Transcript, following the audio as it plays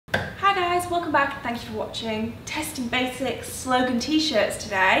welcome back and thank you for watching. Testing basics Slogan t-shirts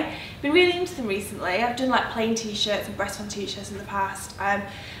today. Been really into them recently. I've done like plain t-shirts and breast on t-shirts in the past, and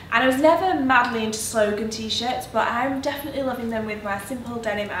I was never madly into Slogan t-shirts, but I'm definitely loving them with my simple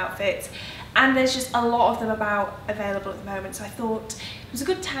denim outfits, and there's just a lot of them available at the moment, so I thought it was a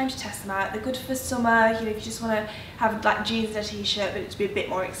good time to test them out. They're good for summer, you know, if you just want to have like jeans and a t-shirt but it to be a bit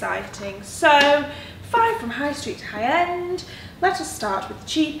more exciting. So 5 from high street to high end. Let us start with the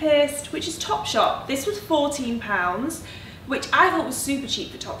cheapest, which is TOPSHOP. This was £14, which I thought was super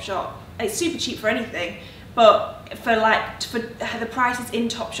cheap for TOPSHOP. It's super cheap for anything, but for the prices in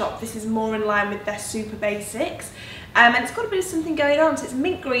TOPSHOP, this is more in line with their super basics. And it's got a bit of something going on. So it's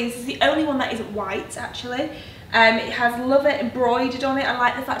mint green. This is the only one that isn't white, actually. It has "Love It" embroidered on it. I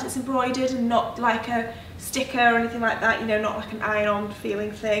like the fact it's embroidered and not like a sticker or anything like that, you know, not like an iron-on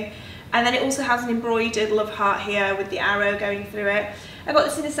feeling thing. And then it also has an embroidered love heart here with the arrow going through it. I got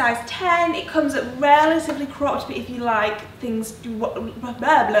this in a size 10. It comes at relatively cropped, but if you like things, if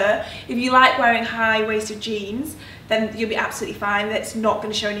you like wearing high-waisted jeans, then you'll be absolutely fine. It's not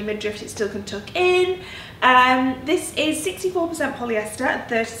going to show any midriff, it still can tuck in. This is 64% polyester and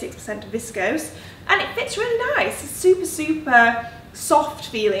 36% viscose, and it fits really nice. It's super soft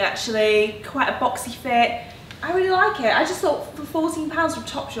feeling actually, quite a boxy fit. I really like it. I just thought for £14 from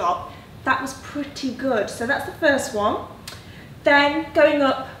TOPSHOP, that was pretty good. So that's the first one. Then going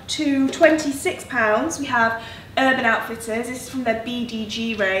up to £26, we have Urban Outfitters. This is from their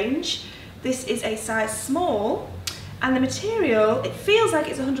BDG range. This is a size small, and the material, it feels like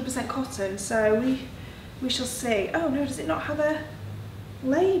it's 100% cotton, so we shall see. Oh no, does it not have a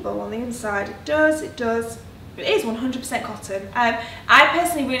label on the inside? It does, it does. It is 100% cotton. I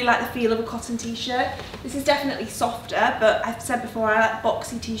personally really like the feel of a cotton t-shirt. This is definitely softer, but I've said before I like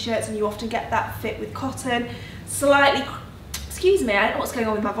boxy t-shirts, and you often get that fit with cotton. Slightly, excuse me, I don't know what's going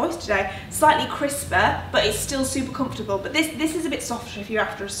on with my voice today. Slightly crisper, but it's still super comfortable. But this is a bit softer if you're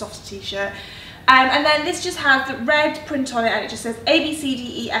after a softer t-shirt. And then this just has the red print on it, and it just says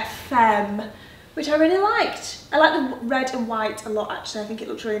ABCDEFM, which I really liked. I like the red and white a lot actually. I think it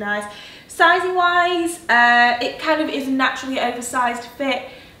looks really nice. Sizing wise, it kind of is a naturally oversized fit,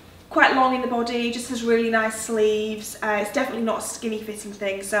 quite long in the body, just has really nice sleeves. It's definitely not a skinny fitting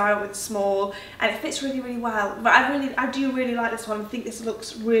thing, so I went with small, and it fits really well. But I do really like this one. I think this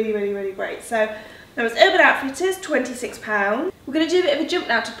looks really great. So there was Urban Outfitters, £26. We're going to do a bit of a jump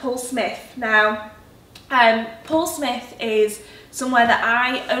now to Paul Smith. Now, Paul Smith is somewhere that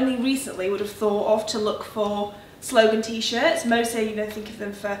I only recently would have thought of to look for Slogan t-shirts. Mostly, you know, think of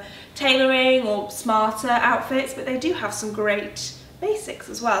them for tailoring or smarter outfits, but they do have some great basics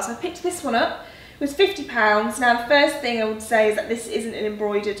as well. So I picked this one up. It was £50. Now the first thing I would say is that this isn't an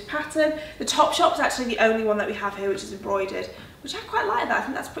embroidered pattern. The TOPSHOP is actually the only one that we have here which is embroidered, which I quite like that. I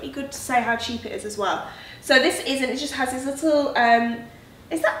think that's pretty good to say how cheap it is as well. So this isn't, it just has this little,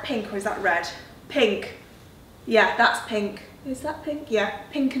 is that pink or is that red? Pink. Yeah, that's pink. Is that pink? Yeah,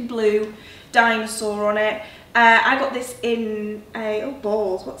 pink and blue dinosaur on it. I got this in a, oh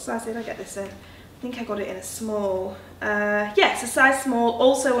balls, what size did I get this in? I think I got it in a small. Yes, a size small,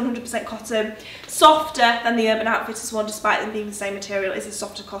 also 100% cotton. Softer than the Urban Outfitters one, despite them being the same material. It's a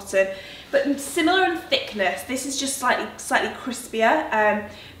softer cotton, but similar in thickness. This is just slightly crispier,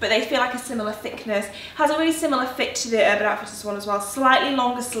 but they feel like a similar thickness. Has a really similar fit to the Urban Outfitters one as well. Slightly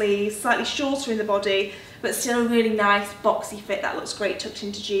longer sleeves, slightly shorter in the body, but still a really nice boxy fit that looks great tucked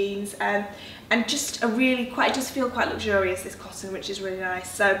into jeans, and just a really it does feel quite luxurious, this cotton, which is really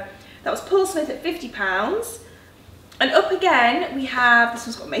nice. So that was Paul Smith at £50. And up again we have, this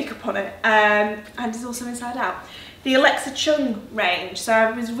one's got makeup on it, and it's also inside out, the CHUNG range. So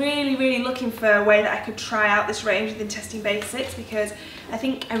I was really looking for a way that I could try out this range within Testing Basics, because I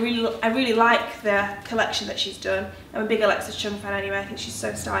think I really like the collection that she's done. I'm a big CHUNG fan anyway. I think she's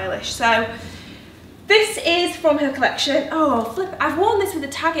so stylish. So this is from her collection. Oh, flip. I've worn this with a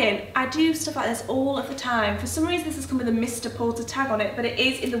tag in. I do stuff like this all of the time. For some reason this has come with a Mr. Porter tag on it, but it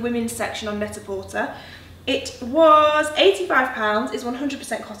is in the women's section on Net-a-Porter. It was £85, it's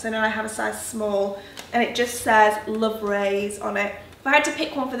 100% cotton, and I have a size small, and it just says Love Rays on it. If I had to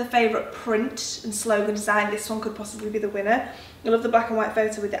pick one for the favourite print and slogan design, this one could possibly be the winner. I love the black and white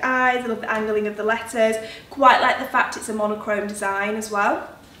photo with the eyes, I love the angling of the letters, quite like the fact it's a monochrome design as well.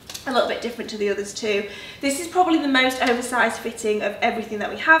 A little bit different to the others too. This is probably the most oversized fitting of everything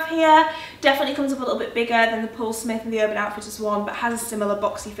that we have here. Definitely comes up a little bit bigger than the Paul Smith and the Urban Outfitters one, but has a similar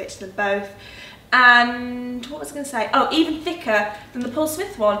boxy fit to them both. And what was I going to say? Oh, even thicker than the Paul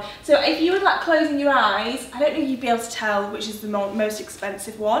Smith one. So if you were like closing your eyes, I don't know if you'd be able to tell which is the most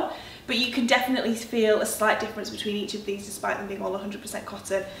expensive one, but you can definitely feel a slight difference between each of these despite them being all 100%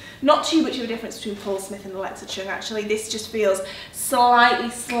 cotton. Not too much of a difference between Paul Smith and Alexa Chung actually. This just feels slightly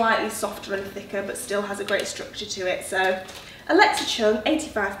softer and thicker, but still has a great structure to it. So Alexa Chung,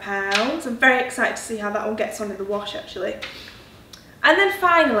 £85. I'm very excited to see how that one gets on in the wash actually. And then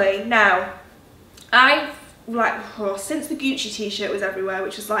finally, now, I've since the Gucci t-shirt was everywhere,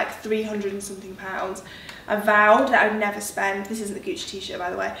 which was like 300 and something pounds, I vowed that I would never spend, this isn't the Gucci t-shirt by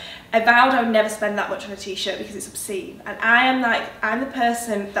the way, I vowed I would never spend that much on a t-shirt because it's obscene. And I'm the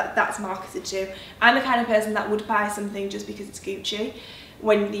person that's marketed to. I'm the kind of person that would buy something just because it's Gucci,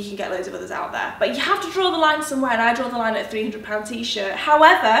 when you can get loads of others out there. But you have to draw the line somewhere, and I draw the line at a £300 t-shirt.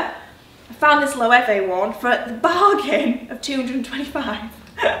 However, I found this LOEWE one for the bargain of £225.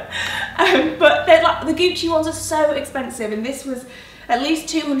 But like, the Gucci ones are so expensive, and this was at least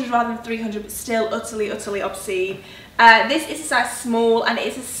 200 rather than 300, but still utterly obscene. This is a size small, and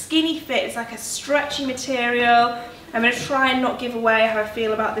it's a skinny fit. It's like a stretchy material. I'm going to try and not give away how I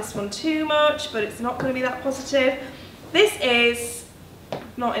feel about this one too much, but it's not going to be that positive. This is,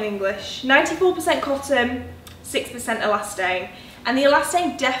 not in English, 94% cotton, 6% elastane. And the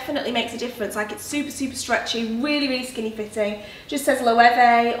elastane definitely makes a difference. Like, it's super stretchy, really skinny fitting. Just says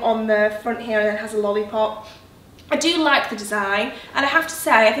LOEWE on the front here and then has a lollipop. I do like the design, and I have to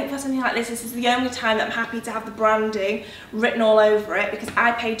say, I think for something like this is the only time that I'm happy to have the branding written all over it, because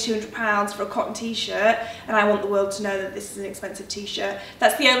I paid £200 for a cotton t-shirt and I want the world to know that this is an expensive t-shirt.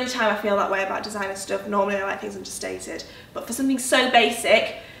 That's the only time I feel that way about designer stuff. Normally I like things understated, but for something so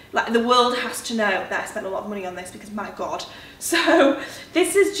basic, like, the world has to know that I spent a lot of money on this, because my god. So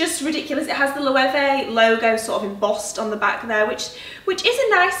this is just ridiculous. It has the LOEWE logo sort of embossed on the back there, which is a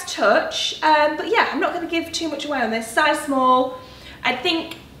nice touch. But yeah, I'm not going to give too much away on this. Size small. I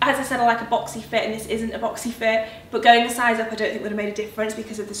think, as I said, I like a boxy fit, and this isn't a boxy fit, but going a size up I don't think would have made a difference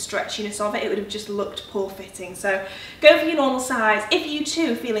because of the stretchiness of it. It would have just looked poor fitting. So go for your normal size. If you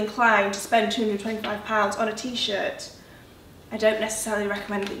too feel inclined to spend £225 on a t-shirt, I don't necessarily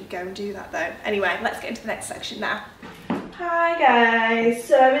recommend that you go and do that though. Anyway, let's get into the next section now. Hi guys,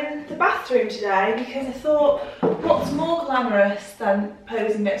 so I'm in the bathroom today because I thought, what's more glamorous than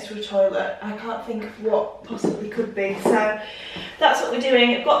posing next to a toilet? I can't think of what possibly could be, so that's what we're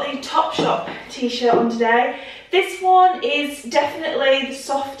doing. I've got the TOPSHOP t-shirt on today. This one is definitely the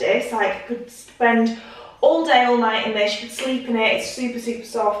softest. Like, I could spend all day, all night in this. You could sleep in it. It's super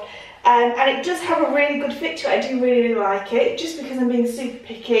soft. And it does have a really good fit to it. I do really like it. Just because I'm being super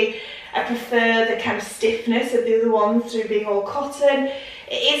picky, I prefer the kind of stiffness of the other ones through being all cotton.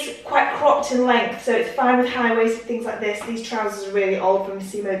 It is quite cropped in length, so it's fine with high-waisted things like this. These trousers are really old from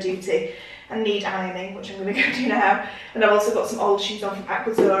MASSIMO DUTTI and need ironing, which I'm going to go do now. And I've also got some old shoes on from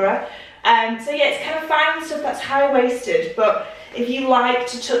AQUAZZURA. So yeah, it's kind of fine with stuff that's high-waisted, but if you like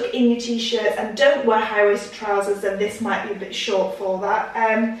to tuck in your t-shirts and don't wear high-waisted trousers, then this might be a bit short for that.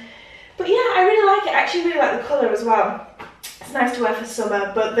 But yeah, I really like it. I actually really like the colour as well. It's nice to wear for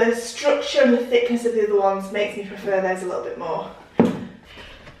summer, but the structure and the thickness of the other ones makes me prefer those a little bit more.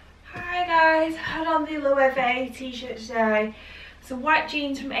 Hi guys, I had on the LOEWE t-shirt today. So white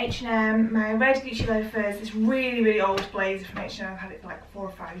jeans from H&M, my red Gucci loafers, this really old blazer from H&M. I've had it for like 4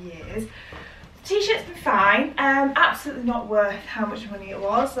 or 5 years. The t-shirt's been fine, absolutely not worth how much money it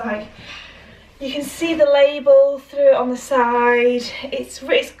was. Like, you can see the label through it on the side.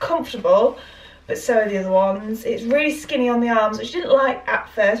 It's comfortable, but so are the other ones. It's really skinny on the arms, which I didn't like at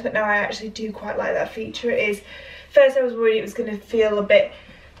first, but now I actually do quite like that feature. First I was worried it was going to feel a bit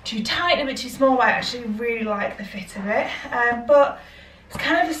too tight and a bit too small, but I actually really like the fit of it. But it's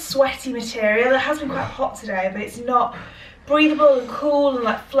kind of a sweaty material. It has been quite hot today, but it's not breathable and cool and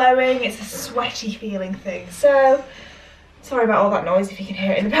like flowing. It's a sweaty feeling thing. So sorry about all that noise if you can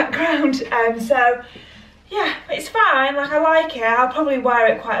hear it in the background. So yeah, it's fine. Like, I like it. I'll probably wear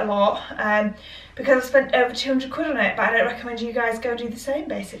it quite a lot because I spent over 200 quid on it, but I don't recommend you guys go do the same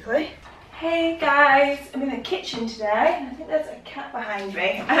basically. Hey guys, I'm in the kitchen today. I think there's a cat behind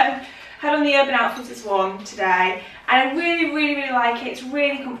me. Had on the Urban Outfitters one today, and I really like it. It's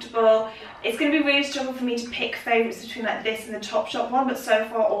really comfortable. It's going to be really struggle for me to pick favourites between like this and the Topshop one, but so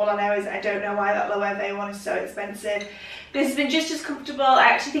far all I know is I don't know why that LOEWE one is so expensive. This has been just as comfortable. I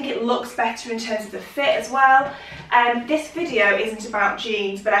actually think it looks better in terms of the fit as well. This video isn't about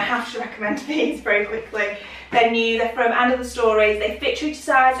jeans, but I have to recommend these very quickly. They're new, they're from & Other Stories. They fit true to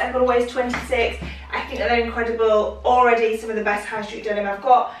size. I've got a waist 26. I think they're incredible. Already some of the best high street denim I've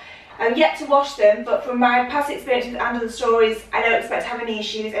got. I'm yet to wash them, but from my past experience with & Other Stories, I don't expect to have any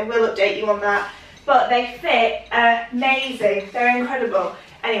issues. I will update you on that. But they fit amazing. They're incredible.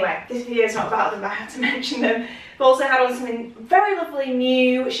 Anyway, this video is not about them, but I had to mention them. I've also had on some very lovely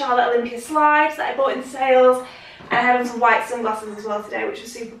new Charlotte Olympia slides that I bought in sales. And I had on some white sunglasses as well today, which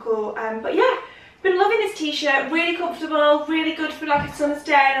was super cool. But yeah, been loving this t-shirt, really comfortable, really good for like a summer's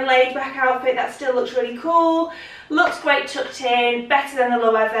day and a laid back outfit that still looks really cool. Looks great tucked in, better than the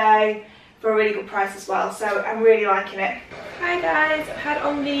LOEWE for a really good price as well, so I'm really liking it. Hi guys, I've had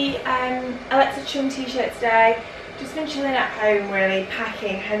on the Alexa Chung t-shirt today. Just been chilling at home really,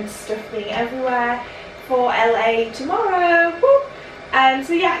 packing, hence stuff being everywhere for LA tomorrow. Woo!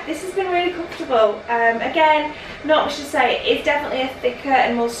 So yeah, this has been really comfortable. Again, not much to say. It's definitely a thicker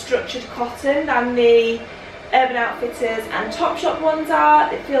and more structured cotton than the Urban Outfitters and Topshop ones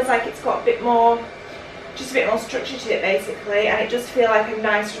are. It feels like it's got a bit more, just a bit more structure to it basically, and it does feel like a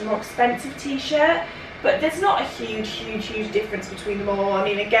nicer and more expensive t-shirt. But there's not a huge difference between them all. I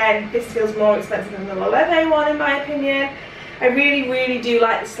mean, again, this feels more expensive than the LOEWE one in my opinion. I really do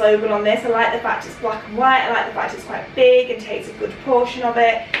like the slogan on this. I like the fact it's black and white. I like the fact it's quite big and takes a good portion of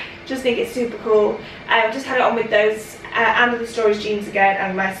it. Just think it's super cool. I've just had it on with those and the storage jeans again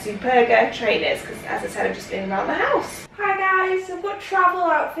and my SUPERGA trainers because, as I said, I've just been around the house. Hi guys, so I've got a travel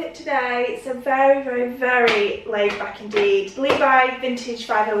outfit today. It's a very laid back indeed. Levi vintage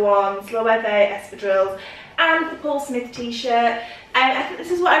 501s, LOEWE espadrilles, and the Paul Smith t-shirt. I think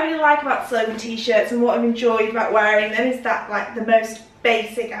this is what I really like about Slogan t-shirts and what I've enjoyed about wearing them is that like the most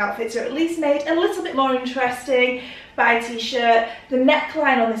basic outfits are at least made a little bit more interesting by a t-shirt. The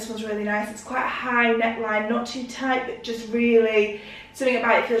neckline on this one's really nice. It's quite a high neckline, not too tight, but just really something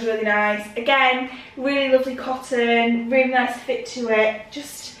about it feels really nice. Again, really lovely cotton, really nice fit to it.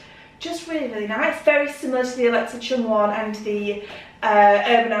 Just really nice. Very similar to the Alexa Chung one and the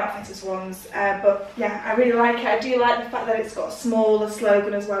Urban Outfitters ones, but yeah, I really like it. I do like the fact that it's got a smaller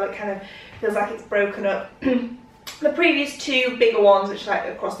slogan as well. It kind of feels like it's broken up the previous two bigger ones, which are like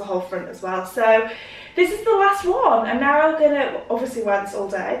across the whole front as well. So this is the last one. I'm now going to obviously wear this all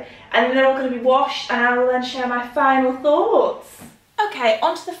day, and then they're all going to be washed, and I will then share my final thoughts. Okay,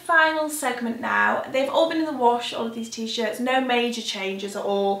 on to the final segment now. They've all been in the wash, all of these t-shirts, no major changes at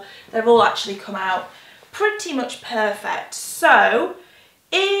all. They've all actually come out pretty much perfect. So,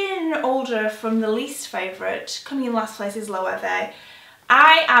 in order from the least favourite, coming in last place is LOEWE.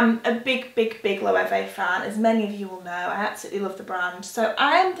 I am a big LOEWE fan, as many of you will know. I absolutely love the brand. So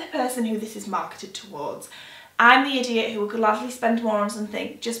I am the person who this is marketed towards. I'm the idiot who would gladly spend more on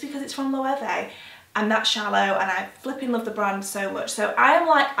something just because it's from LOEWE. I'm that shallow and I flipping love the brand so much. So I am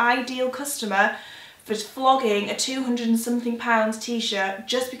like ideal customer for flogging a 200 and something pounds t-shirt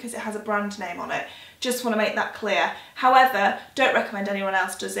just because it has a brand name on it. Just want to make that clear. However, don't recommend anyone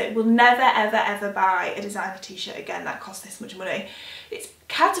else does it. Will never ever buy a designer t-shirt again that costs this much money. It's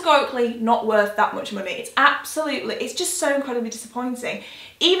categorically not worth that much money. It's just so incredibly disappointing.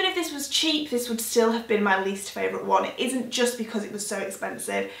 Even if this was cheap, this would still have been my least favourite one. It isn't just because it was so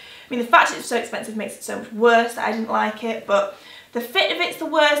expensive. I mean, the fact that it's so expensive makes it so much worse that I didn't like it, but the fit of it's the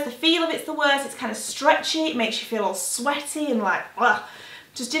worst, the feel of it's the worst. It's kind of stretchy, it makes you feel all sweaty and like, ugh.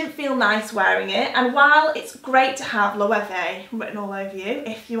 Just didn't feel nice wearing it. And while it's great to have LOEWE written all over you,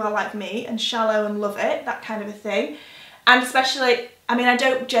 if you are like me and shallow and love it, that kind of a thing, and especially, I mean, I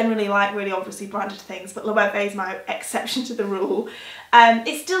don't generally like really obviously branded things, but LOEWE is my exception to the rule.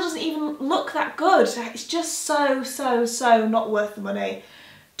 It still doesn't even look that good. It's just so not worth the money.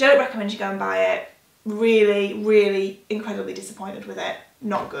 Don't recommend you go and buy it. Really incredibly disappointed with it.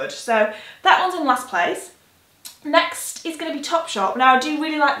 Not good. So that one's in last place. Next is going to be Topshop. Now I do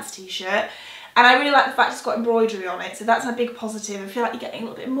really like this t-shirt and I really like the fact it's got embroidery on it, so that's my big positive. I feel like you're getting a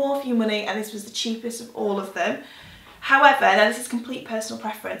little bit more for your money and this was the cheapest of all of them. However, now this is complete personal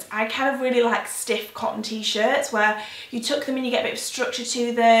preference, I kind of really like stiff cotton t-shirts where you tuck them and you get a bit of structure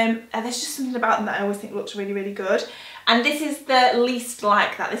to them, and there's just something about them that I always think looks really good. And this is the least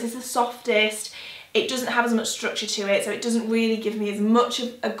like that. This is the softest. It doesn't have as much structure to it, so it doesn't really give me as much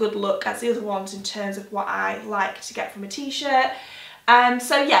of a good look as the other ones in terms of what I like to get from a t-shirt.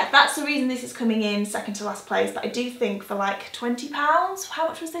 So yeah, that's the reason this is coming in second to last place, but I do think for like £20, how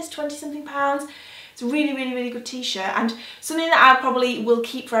much was this, 20 something pounds? It's a really good t-shirt and something that I probably will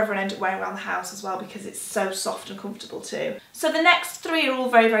keep forever and end up wearing around the house as well because it's so soft and comfortable too. So the next three are all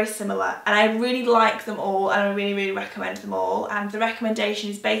very similar and I really like them all and I really recommend them all, and the recommendation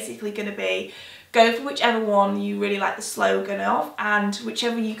is basically going to be go for whichever one you really like the slogan of and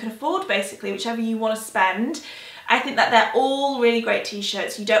whichever you can afford, basically, whichever you want to spend. I think that they're all really great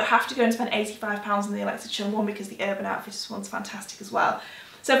t-shirts. You don't have to go and spend £85 on the Alexa Chung one because the Urban Outfitters one's fantastic as well.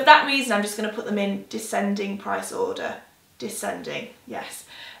 So for that reason, I'm just going to put them in descending price order. descending, yes.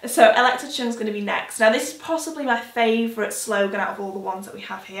 So Alexa Chung's going to be next. Now this is possibly my favourite slogan out of all the ones that we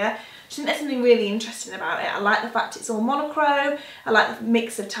have here. I think there's something really interesting about it. I like the fact it's all monochrome. I like the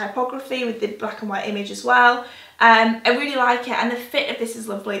mix of typography with the black and white image as well. I really like it, and the fit of this is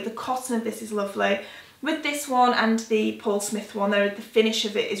lovely. The cotton of this is lovely. With this one and the Paul Smith one, the finish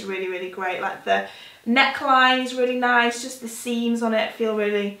of it is really, really great. Like the neckline is really nice, just the seams on it feel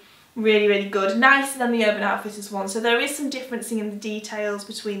really, really good. Nicer than the Urban Outfitters one, so there is some differencing in the details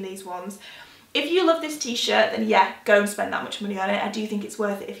between these ones. If you love this t-shirt, then yeah, go and spend that much money on it. I do think it's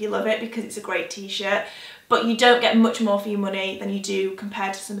worth it if you love it, because it's a great t-shirt, but you don't get much more for your money than you do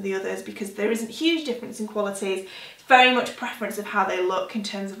compared to some of the others, because there isn't huge difference in qualities. It's very much preference of how they look in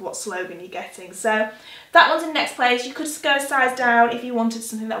terms of what slogan you're getting. So that one's in next place. You could go a size down if you wanted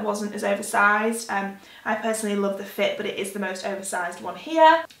something that wasn't as oversized. I personally love the fit, but it is the most oversized one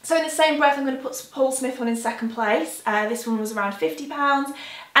here. So in the same breath, I'm going to put Paul Smith one in second place. This one was around £50.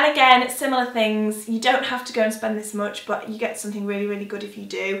 And again, similar things. You don't have to go and spend this much, but you get something really, really good if you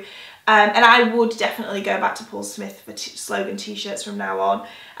do. And I would definitely go back to Paul Smith for slogan t-shirts from now on.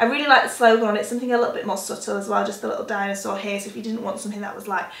 I really like the slogan on it, something a little bit more subtle as well, just the little dinosaur here. So if you didn't want something that was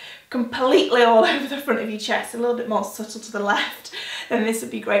like completely all over the front of your chest, a little bit more subtle to the left, then this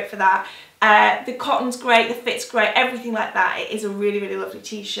would be great for that. The cotton's great, the fit's great, everything like that. It is a really, really lovely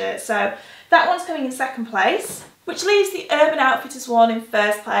t-shirt. So that one's coming in second place, which leaves the Urban Outfitters one in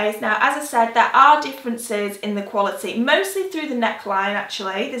first place. Now, as I said, there are differences in the quality, mostly through the neckline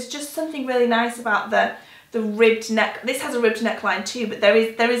actually. There's just something really nice about the ribbed neck. This has a ribbed neckline too, but there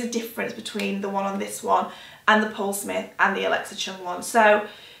is a difference between the one on this one and the Paul Smith and the Alexa Chung one. So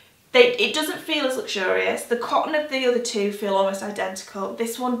it doesn't feel as luxurious. The cotton of the other two feel almost identical.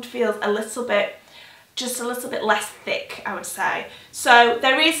 This one feels just a little bit less thick, I would say. So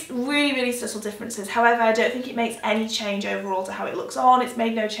there is really, really subtle differences. However, I don't think it makes any change overall to how it looks on. It's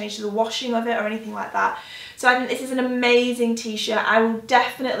made no change to the washing of it or anything like that. So I think this is an amazing t-shirt. I will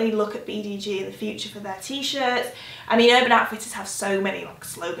definitely look at BDG in the future for their t-shirts. I mean, Urban Outfitters have so many like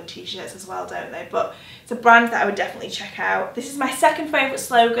slogan t-shirts as well, don't they? But it's a brand that I would definitely check out. This is my second favourite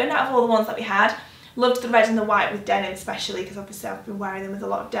slogan out of all the ones that we had. Loved the red and the white with denim especially, because obviously I've been wearing them with a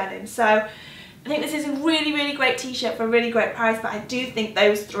lot of denim. So I think this is a really, really great t-shirt for a really great price, but I do think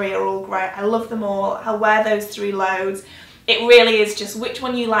those three are all great. I love them all. I'll wear those three loads. It really is just which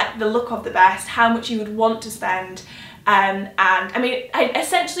one you like the look of the best, how much you would want to spend. And I mean, I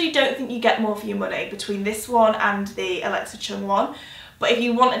essentially don't think you get more for your money between this one and the Alexa Chung one. But if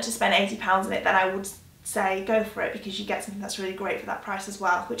you wanted to spend £80 on it, then I would say go for it, because you get something that's really great for that price as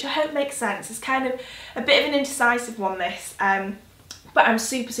well, which I hope makes sense. It's kind of a bit of an indecisive one, this. But I'm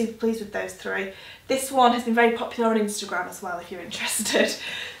super, super pleased with those three. This one has been very popular on Instagram as well, if you're interested.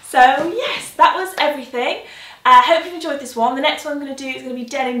 So yes, that was everything. Hope you've enjoyed this one. The next one I'm going to do is going to be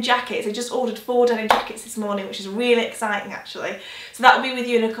denim jackets. I just ordered 4 denim jackets this morning, which is really exciting actually. So that will be with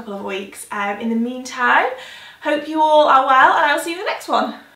you in a couple of weeks. In the meantime, hope you all are well, and I'll see you in the next one.